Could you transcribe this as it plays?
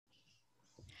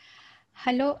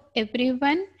Hello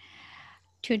everyone.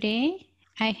 Today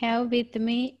I have with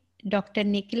me Dr.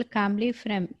 Nikhil Kambli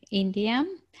from India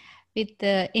with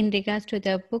in regards to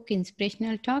the book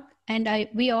Inspirational Talk, and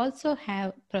we also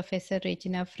have Professor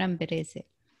Regina from Brazil.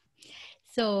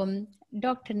 So,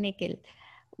 Dr. Nikhil,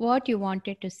 what you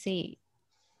wanted to say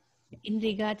in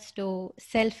regards to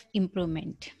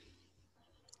self-improvement?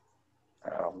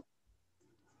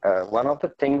 One of the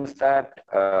things that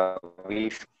we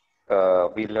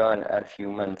learn as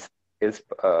humans is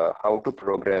how to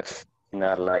progress in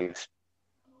our lives.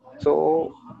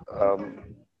 So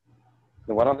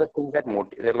one of the things that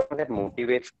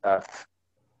motivates us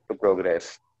to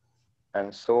progress,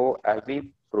 and so as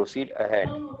we proceed ahead,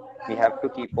 we have to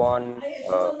keep on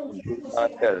improving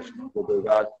ourselves with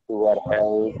regards to our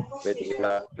health, with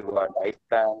regards to our life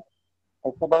plan.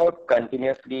 It's about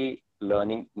continuously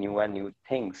learning new and new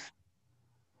things.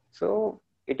 So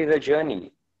it is a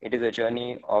journey. It is a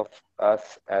journey of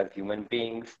us as human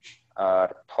beings,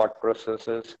 our thought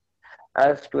processes,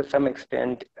 as to some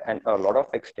extent and a lot of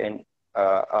extent,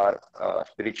 our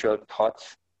spiritual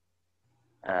thoughts,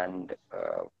 and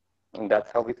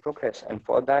that's how we progress. And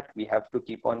for that, we have to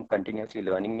keep on continuously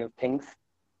learning new things,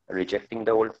 rejecting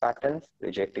the old patterns,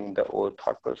 rejecting the old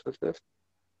thought processes,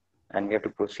 and we have to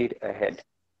proceed ahead.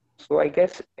 So I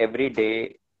guess every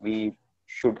day we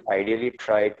should ideally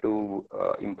try to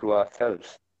improve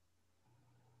ourselves.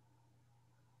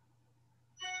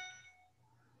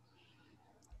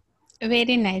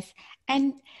 Very nice.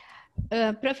 And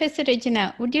Professor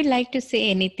Regina, would you like to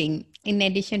say anything in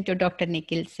addition to Dr.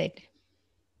 Nikhil said?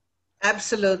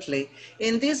 Absolutely.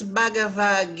 In this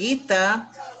Bhagavad Gita,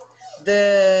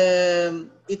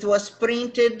 it was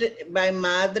printed by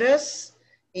Madras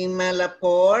in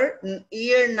Malapur in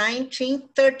year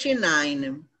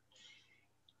 1939.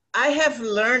 I have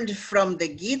learned from the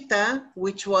Gita,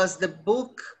 which was the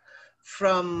book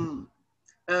from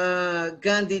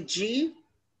Gandhiji,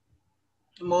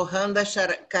 Mohandas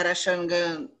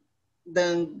Karashangan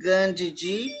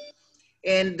Gandhiji,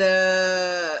 and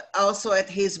also at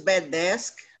his bed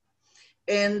desk.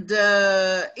 And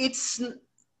I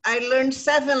learned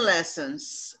 7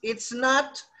 lessons. It's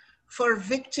not for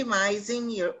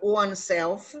victimizing your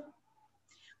oneself.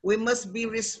 We must be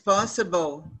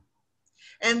responsible.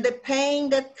 And the pain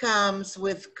that comes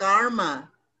with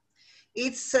karma,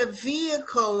 it's a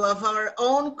vehicle of our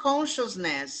own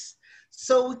consciousness,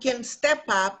 so we can step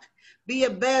up, be a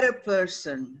better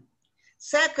person.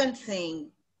 Second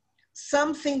thing,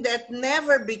 something that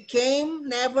never became,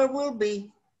 never will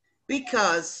be.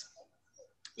 Because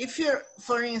if you're,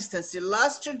 for instance, you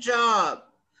lost your job,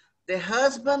 the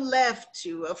husband left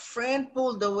you, a friend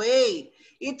pulled away,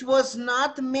 it was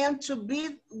not meant to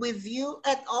be with you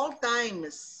at all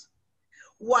times.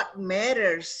 What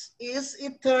matters is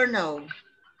eternal.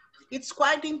 It's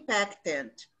quite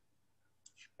impactant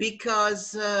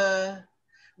because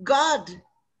God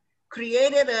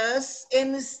created us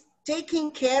and is taking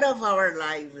care of our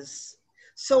lives.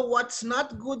 So what's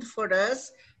not good for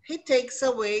us, he takes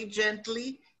away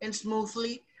gently and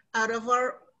smoothly out of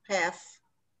our path.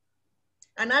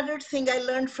 Another thing I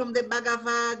learned from the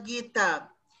Bhagavad Gita,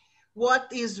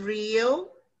 what is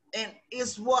real and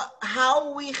is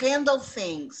how we handle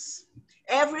things.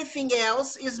 Everything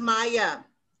else is Maya,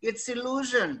 it's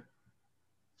illusion.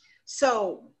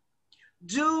 So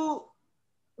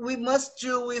we must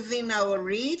do within our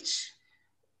reach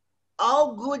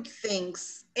all good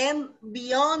things, and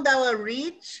beyond our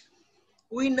reach,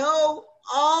 we know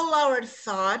all our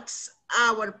thoughts,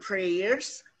 our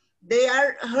prayers, they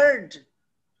are heard.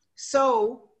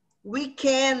 So we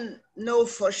can know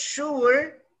for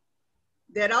sure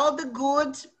that all the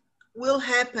good will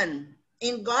happen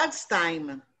in God's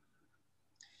time.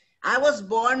 I was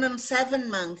born on 7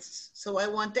 months, so I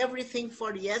want everything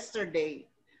for yesterday.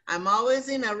 I'm always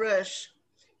in a rush,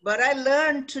 but I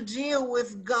learned to deal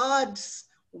with God's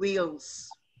wills.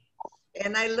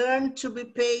 And I learned to be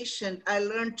patient. I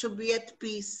learned to be at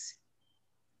peace.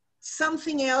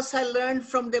 Something else I learned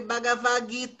from the Bhagavad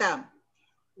Gita,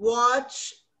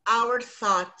 watch our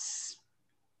thoughts.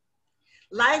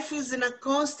 Life is in a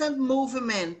constant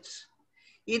movement.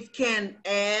 It can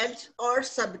add or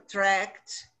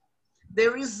subtract the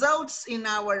results in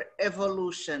our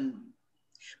evolution.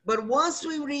 But once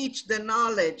we reach the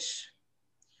knowledge,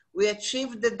 we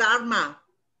achieve the Dharma,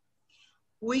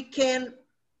 we can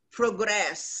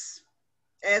progress.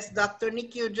 As Dr.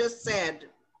 Nikhil just said,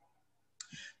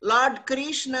 Lord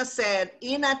Krishna said,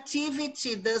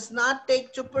 inactivity does not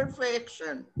take to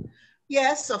perfection.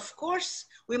 Yes, of course,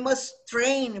 we must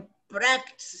train,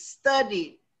 practice,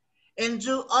 study, and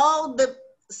do all the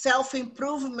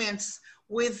self-improvements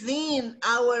within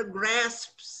our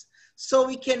grasps so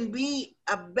we can be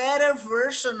a better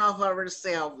version of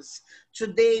ourselves.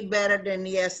 Today better than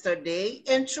yesterday,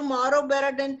 and tomorrow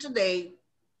better than today.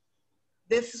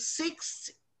 The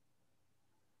sixth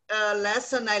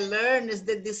lesson I learned is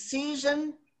the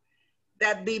decision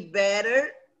that be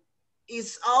better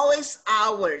is always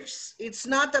ours. It's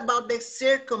not about the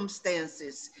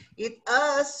circumstances. It's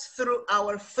us through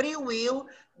our free will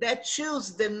that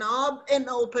choose the knob and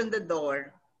open the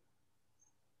door.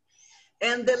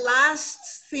 And the last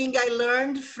thing I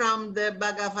learned from the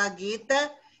Bhagavad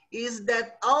Gita is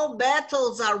that all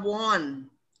battles are won.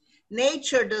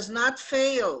 Nature does not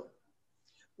fail.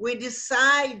 We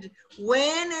decide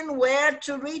when and where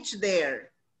to reach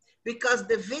there, because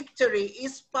the victory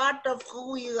is part of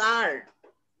who we are.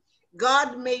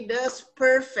 God made us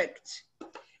perfect,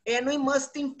 and we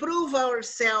must improve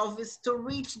ourselves to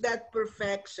reach that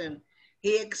perfection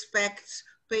He expects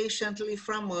patiently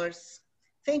from us.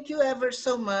 Thank you ever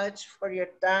so much for your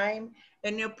time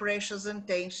and your precious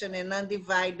attention and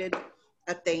undivided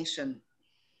attention.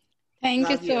 Thank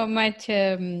Love you so you. much,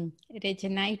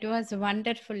 Regina. It was a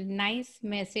wonderful, nice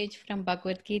message from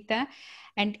Bhagavad Gita.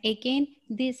 And again,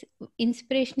 these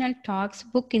inspirational talks,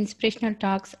 book inspirational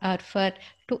talks are for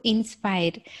to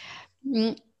inspire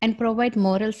and provide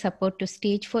moral support to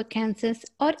stage 4 cancers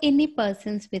or any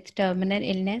persons with terminal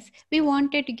illness. We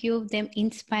wanted to give them,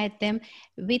 inspire them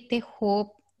with a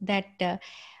hope that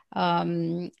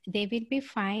they will be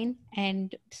fine,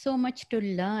 and so much to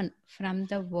learn from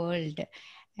the world.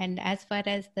 And as far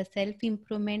as the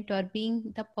self-improvement or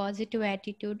being the positive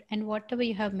attitude and whatever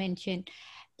you have mentioned,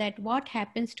 that what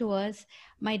happens to us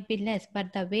might be less,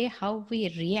 but the way how we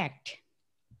react,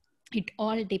 it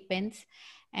all depends.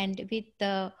 And with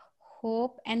the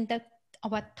hope and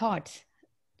our thoughts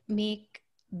make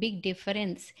big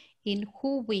difference in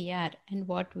who we are and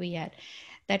what we are.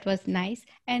 That was nice.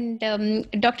 And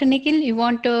Dr. Nikhil, you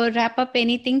want to wrap up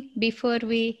anything before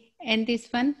we end this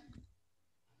one?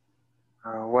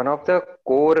 One of the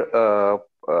core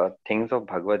things of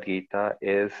Bhagavad Gita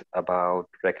is about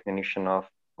recognition of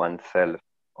oneself,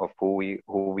 of who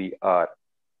we are,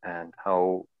 and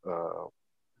how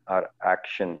our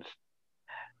actions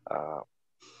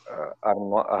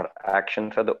our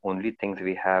actions are the only things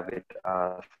we have with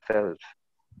ourselves,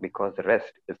 because the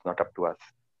rest is not up to us.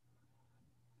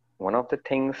 One of the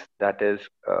things that is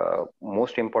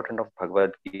most important of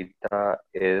Bhagavad Gita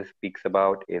speaks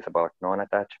about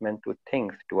non-attachment to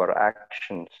things, to our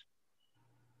actions.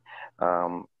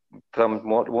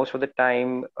 Most of the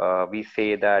time we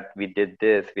say that we did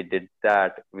this, we did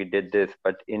that, we did this,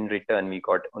 but in return we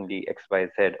got only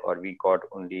XYZ, or we got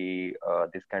only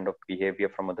this kind of behavior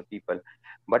from other people.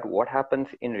 But what happens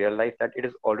in real life, that it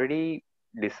is already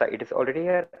decided, it is already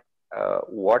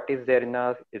what is there in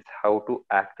us is how to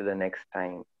act the next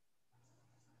time.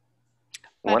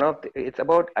 It's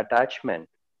about attachment.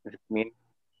 It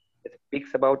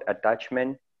speaks about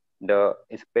attachment,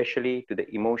 especially to the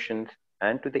emotions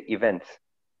and to the events.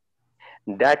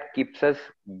 That keeps us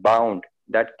bound,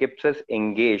 that keeps us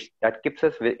engaged, that keeps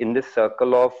us in this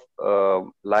circle of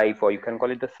life, or you can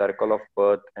call it the circle of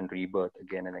birth and rebirth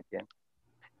again and again.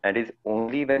 And it's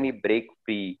only when we break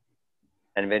free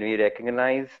and when we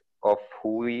recognize of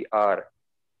who we are,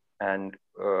 and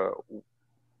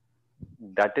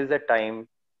that is the time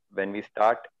when we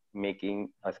start making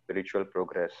a spiritual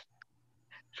progress.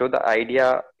 So the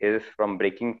idea is from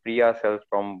breaking free ourselves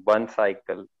from one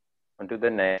cycle onto the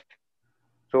next.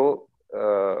 So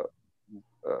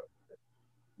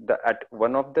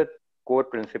one of the core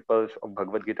principles of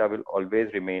Bhagavad Gita will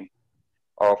always remain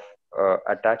of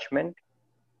attachment,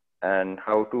 and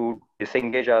how to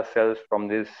disengage ourselves from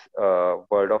this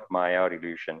world of Maya or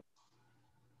illusion.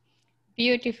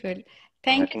 Beautiful.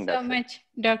 Thank you so much,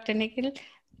 Dr. Nikhil.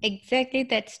 Exactly,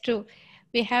 that's true.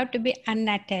 We have to be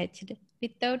unattached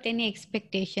without any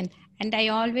expectation. And I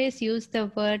always use the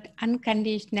word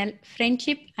unconditional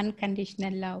friendship,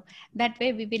 unconditional love. That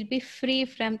way we will be free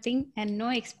from things and no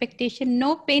expectation,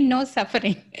 no pain, no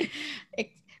suffering.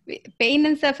 Pain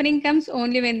and suffering comes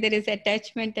only when there is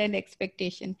attachment and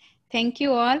expectation. Thank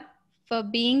you all for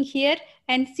being here,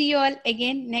 and see you all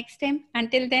again next time.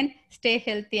 Until then, stay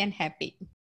healthy and happy.